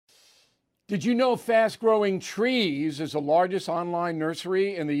Did you know Fast Growing Trees is the largest online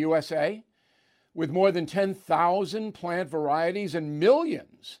nursery in the USA? With more than 10,000 plant varieties and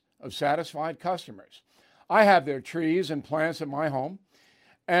millions of satisfied customers. I have their trees and plants at my home,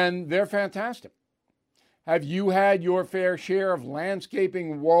 and they're fantastic. Have you had your fair share of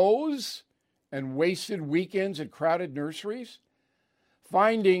landscaping woes and wasted weekends at crowded nurseries?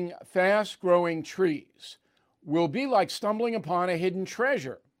 Finding Fast Growing Trees will be like stumbling upon a hidden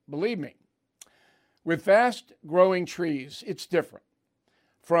treasure, believe me. With Fast Growing Trees, it's different.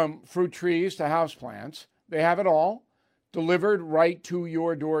 From fruit trees to houseplants, they have it all delivered right to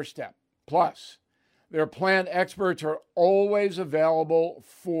your doorstep. Plus, their plant experts are always available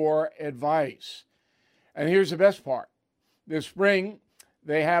for advice. And here's the best part. This spring,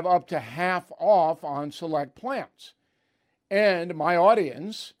 they have up to half off on select plants. And my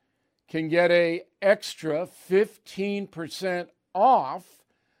audience can get an extra 15% off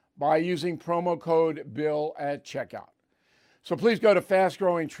by using promo code BILL at checkout. So please go to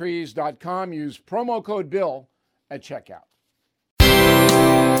fastgrowingtrees.com, use promo code BILL at checkout.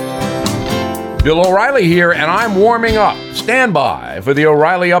 Bill O'Reilly here, and I'm warming up. Stand by for the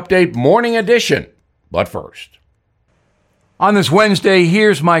O'Reilly Update Morning Edition. But first, on this Wednesday,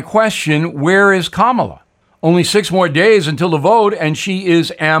 here's my question. Where is Kamala? Only 6 more days until the vote, and she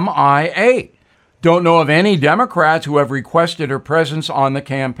is MIA. Don't know of any Democrats who have requested her presence on the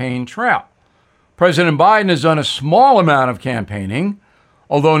campaign trail. President Biden has done a small amount of campaigning,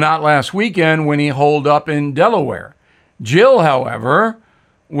 although not last weekend when he holed up in Delaware. Jill, however,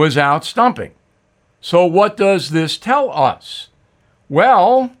 was out stumping. So what does this tell us?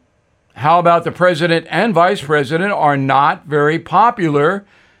 Well, how about the president and vice president are not very popular,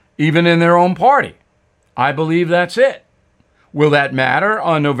 even in their own party? I believe that's it. Will that matter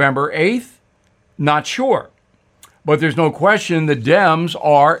on November 8th? Not sure. But there's no question the Dems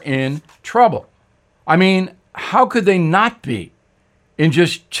are in trouble. I mean, how could they not be? In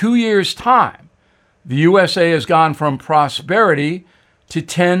just 2 years' time, the USA has gone from prosperity to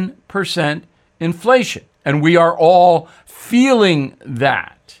 10% inflation. And we are all feeling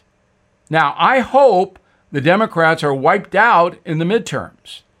that. Now, I hope the Democrats are wiped out in the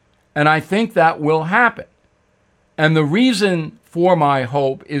midterms. And I think that will happen. And the reason for my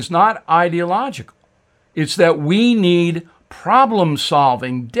hope is not ideological. It's that we need problem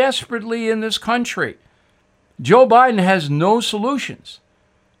solving desperately in this country. Joe Biden has no solutions.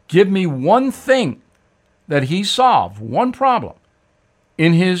 Give me one thing that he solved, one problem,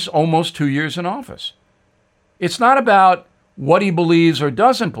 in his almost 2 years in office. It's not about what he believes or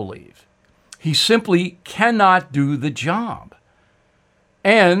doesn't believe. He simply cannot do the job.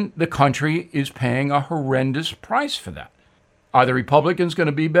 And the country is paying a horrendous price for that. Are the Republicans going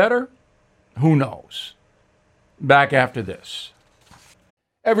to be better? Who knows? Back after this.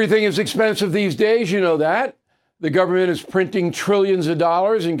 Everything is expensive these days, you know that. The government is printing trillions of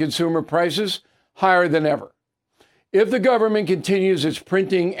dollars and consumer prices higher than ever. If the government continues its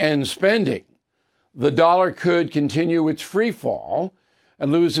printing and spending, the dollar could continue its free fall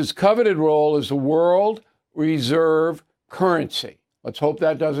and lose its coveted role as the world reserve currency. Let's hope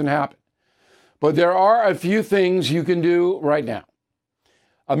that doesn't happen. But there are a few things you can do right now.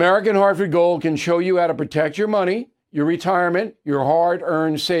 American Hartford Gold can show you how to protect your money, your retirement, your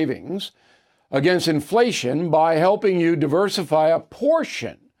hard-earned savings against inflation by helping you diversify a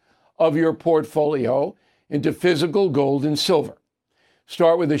portion of your portfolio into physical gold and silver.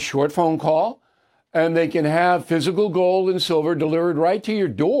 Start with a short phone call, and they can have physical gold and silver delivered right to your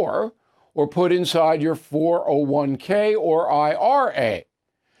door or put inside your 401k or IRA.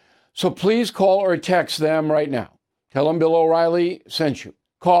 So please call or text them right now. Tell them Bill O'Reilly sent you.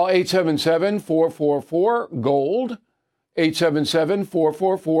 Call 877-444-GOLD,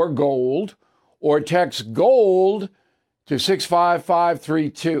 877-444-GOLD, or text GOLD to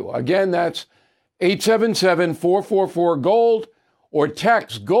 65532. Again, that's 877-444-GOLD, or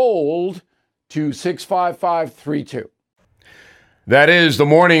text GOLD to 65532. That is the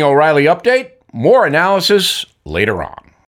Morning O'Reilly Update. More analysis later on.